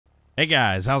Hey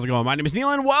guys, how's it going? My name is Neil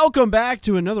and welcome back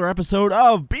to another episode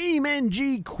of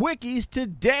BeamNG Quickies.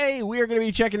 Today we are going to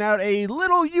be checking out a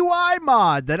little UI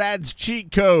mod that adds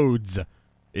cheat codes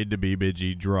into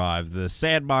BeamNG Drive, the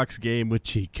sandbox game with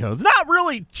cheat codes. Not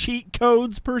really cheat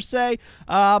codes per se,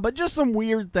 but just some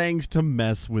weird things to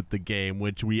mess with the game,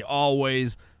 which we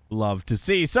always love to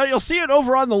see. So you'll see it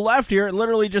over on the left here. It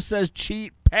literally just says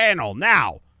cheat panel.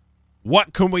 Now,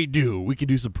 what can we do? We can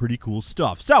do some pretty cool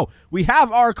stuff. So, we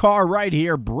have our car right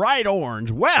here, bright orange.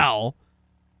 Well,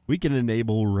 we can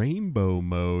enable rainbow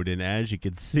mode, and as you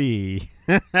can see,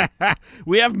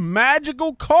 we have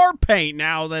magical car paint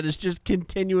now that is just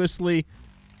continuously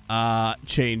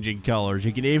changing colors.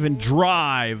 You can even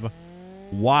drive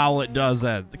while it does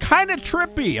that. Kind of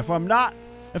trippy, if I'm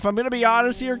going to be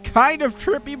honest here, kind of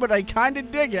trippy, but I kind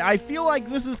of dig it. I feel like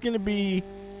this is going to be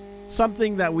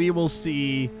something that we will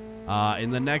see in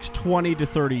the next 20 to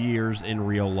 30 years in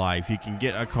real life. You can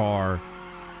get a car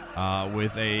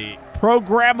with a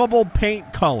programmable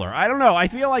paint color. I don't know. I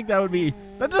feel like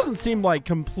that doesn't seem like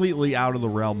completely out of the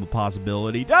realm of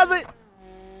possibility. Does it?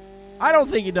 I don't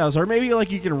think it does. Or maybe like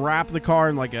you can wrap the car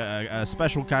in like a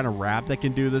special kind of wrap that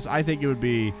can do this. I think it would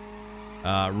be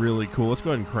really cool. Let's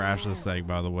go ahead and crash this thing,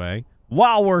 by the way.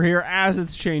 While we're here, as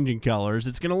it's changing colors,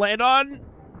 it's going to land on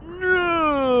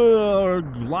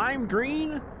lime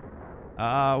green.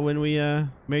 When we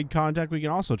made contact, we can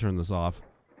also turn this off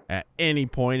at any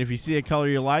point. If you see a color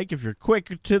you like, if you're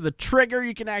quick to the trigger,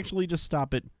 you can actually just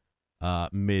stop it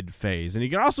mid-phase. And you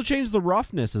can also change the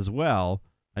roughness as well.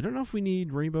 I don't know if we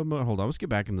need rainbow mode. Hold on, let's get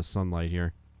back in the sunlight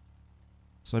here.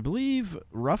 So I believe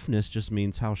roughness just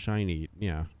means how shiny,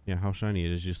 yeah, how shiny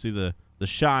it is. You see the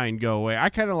shine go away. I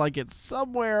kind of like it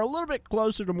somewhere a little bit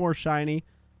closer to more shiny,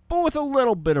 but with a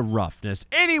little bit of roughness.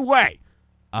 Anyway,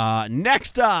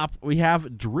 next up, we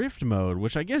have drift mode,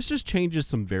 which I guess just changes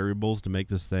some variables to make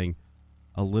this thing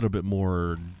a little bit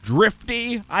more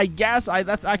drifty, I guess. I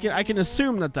can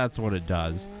assume that that's what it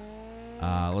does.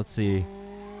 Let's see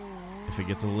if it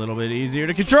gets a little bit easier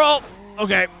to control.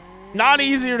 Okay, not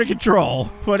easier to control,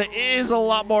 but it is a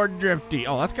lot more drifty.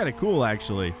 Oh, that's kind of cool,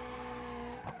 actually.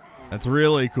 That's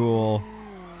really cool.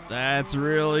 That's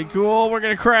really cool. We're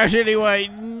gonna crash anyway.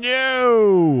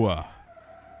 No!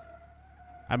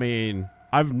 I mean,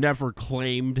 I've never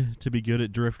claimed to be good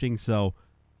at drifting, so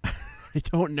I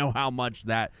don't know how much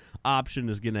that option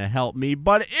is going to help me,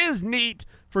 but it is neat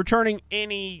for turning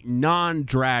any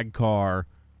non-drag car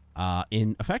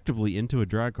effectively into a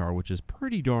drag car, which is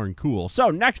pretty darn cool.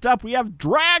 So next up, we have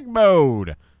drag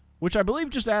mode, which I believe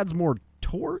just adds more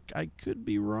torque. I could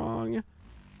be wrong.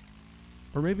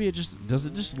 Or maybe it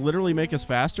just literally make us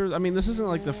faster? I mean, this isn't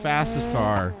like the fastest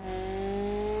car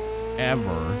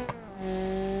ever.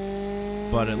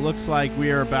 But it looks like we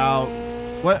are about,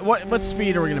 what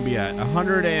speed are we going to be at?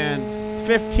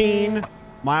 115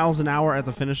 miles an hour at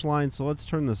the finish line. So let's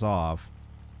turn this off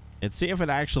and see if it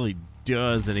actually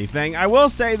does anything. I will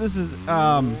say this is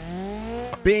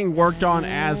being worked on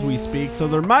as we speak, so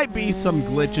there might be some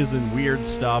glitches and weird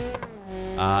stuff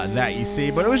that you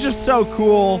see. But it was just so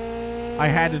cool, I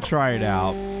had to try it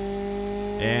out.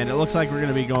 And it looks like we're going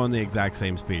to be going the exact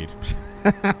same speed.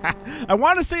 I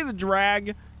want to say the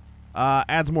drag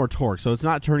adds more torque, so it's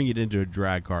not turning it into a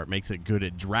drag car. It makes it good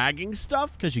at dragging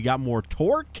stuff because you got more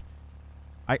torque.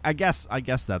 I guess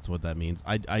that's what that means.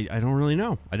 I don't really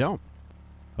know. I don't.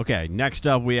 Okay, next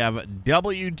up we have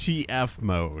WTF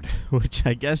mode, which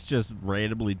I guess just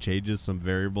randomly changes some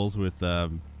variables with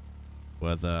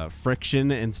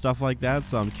friction and stuff like that.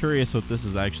 So I'm curious what this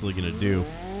is actually going to do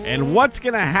and what's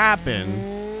going to happen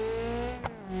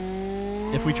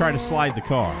if we try to slide the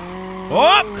car.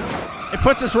 Oh! It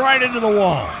puts us right into the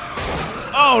wall.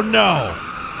 Oh, no.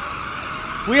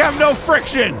 We have no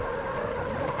friction.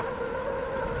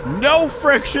 No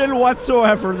friction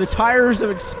whatsoever. The tires have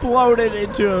exploded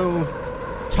into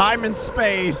time and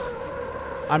space.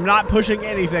 I'm not pushing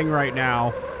anything right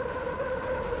now.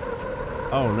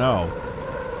 Oh, no.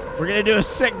 We're going to do a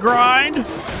sick grind.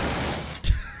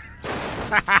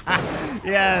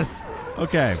 Yes.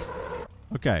 Okay.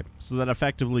 Okay. So that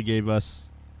effectively gave us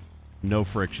no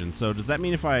friction. So does that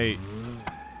mean if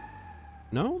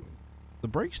no? The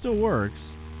brake still works.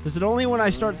 Is it only when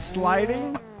I start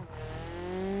sliding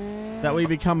that we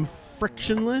become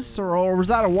frictionless? Or was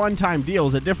that a one-time deal?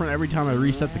 Is it different every time I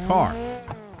reset the car?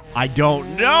 I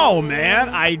don't know, man.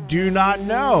 I do not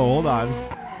know. Hold on.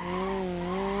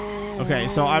 Okay,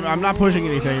 so I'm not pushing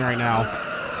anything right now.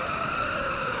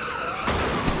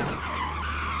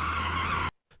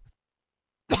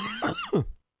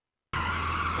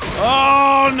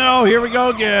 Oh, no. Here we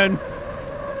go again.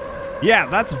 Yeah,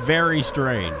 that's very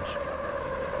strange.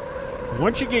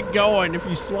 Once you get going, if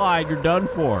you slide, you're done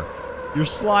for. You're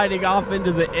sliding off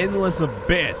into the endless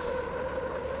abyss.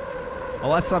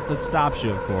 Unless something stops you,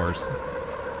 of course.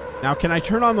 Now, can I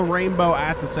turn on the rainbow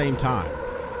at the same time?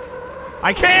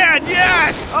 I can!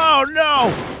 Yes! Oh,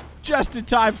 no! Just in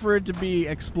time for it to be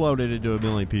exploded into a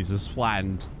million pieces,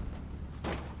 flattened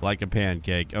like a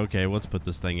pancake. Okay, let's put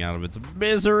this thing out of its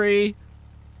misery.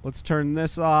 Let's turn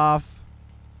this off.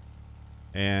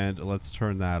 And let's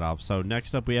turn that off. So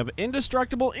next up we have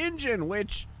indestructible engine,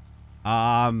 which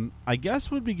I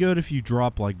guess would be good if you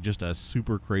drop like just a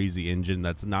super crazy engine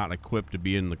that's not equipped to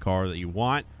be in the car that you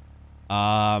want.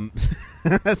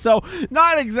 So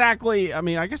not exactly, I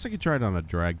mean, I guess I could try it on a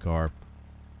drag car.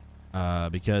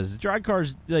 Because drag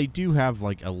cars, they do have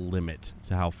like a limit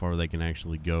to how far they can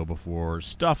actually go before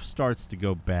stuff starts to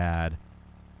go bad.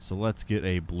 So let's get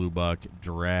a blue buck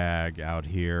drag out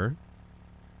here.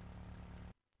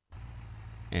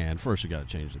 And first we gotta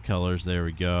change the colors. There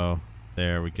we go.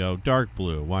 There we go. Dark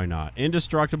blue. Why not?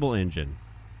 Indestructible engine.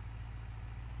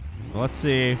 Let's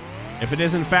see if it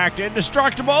is in fact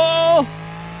indestructible.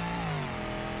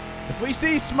 If we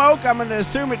see smoke, I'm gonna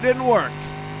assume it didn't work.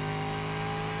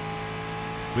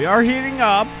 We are heating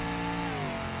up.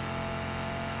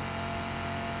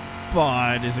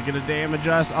 But is it gonna damage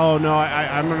us? Oh no,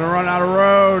 I'm gonna run out of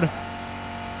road.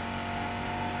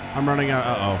 I'm running out.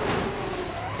 Uh-oh.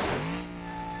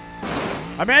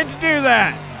 I meant to do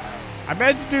that. I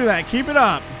meant to do that. Keep it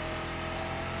up.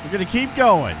 We're going to keep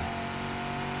going.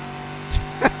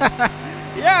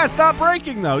 Yeah, it's not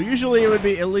breaking, though. Usually it would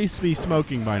be at least be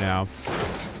smoking by now.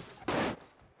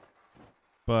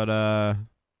 But,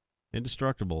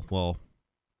 indestructible. Well,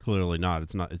 clearly not.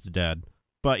 It's not. It's dead.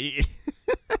 But you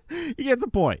get the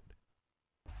point.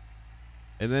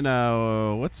 And then,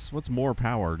 what's more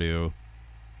power do?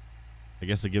 I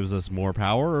guess it gives us more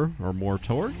power or more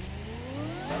torque.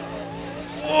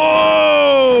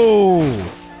 Whoa!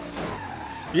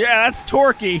 Yeah, that's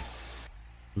torquey.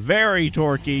 Very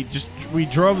torquey. Just, we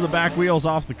drove the back wheels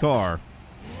off the car.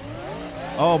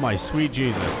 Oh, my sweet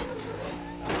Jesus.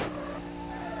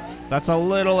 That's a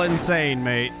little insane,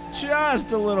 mate.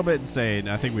 Just a little bit insane.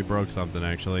 I think we broke something,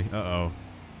 actually. Uh-oh.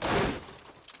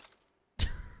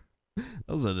 That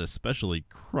was an especially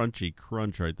crunchy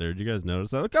crunch right there. Did you guys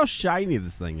notice that? Look how shiny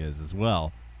this thing is as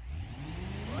well.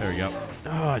 There we go.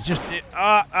 Oh, it's just... Get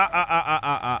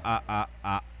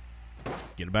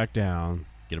it back down.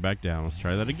 Get it back down. Let's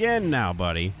try that again now,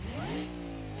 buddy.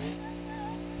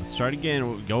 Let's try it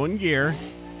again. Go in gear.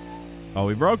 Oh,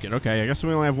 we broke it. Okay, I guess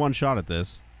we only have one shot at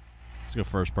this. Let's go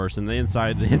first person. The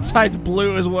inside's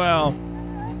blue as well.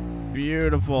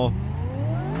 Beautiful.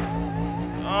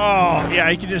 Oh, yeah,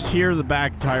 you can just hear the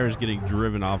back tires getting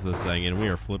driven off this thing, and we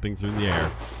are flipping through the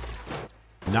air.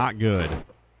 Not good.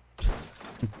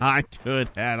 Not good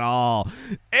at all.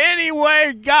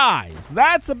 Anyway, guys,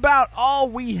 that's about all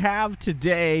we have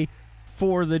today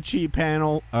for the cheat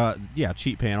panel. Yeah,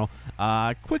 cheat panel.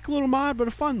 Quick little mod, but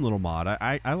a fun little mod.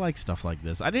 I like stuff like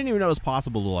this. I didn't even know it was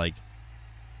possible to, like,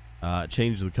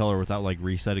 change the color without, like,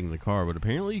 resetting the car, but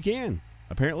apparently you can.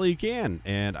 Apparently you can,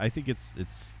 and I think it's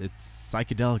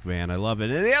psychedelic, man. I love it.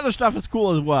 And the other stuff is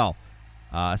cool as well.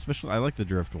 Especially, I like the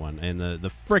drift one and the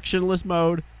frictionless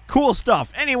mode. Cool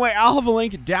stuff. Anyway, I'll have a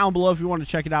link down below if you want to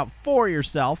check it out for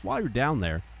yourself while you're down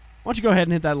there. Why don't you go ahead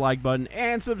and hit that like button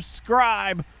and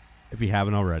subscribe if you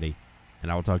haven't already.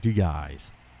 And I will talk to you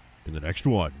guys in the next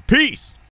one. Peace!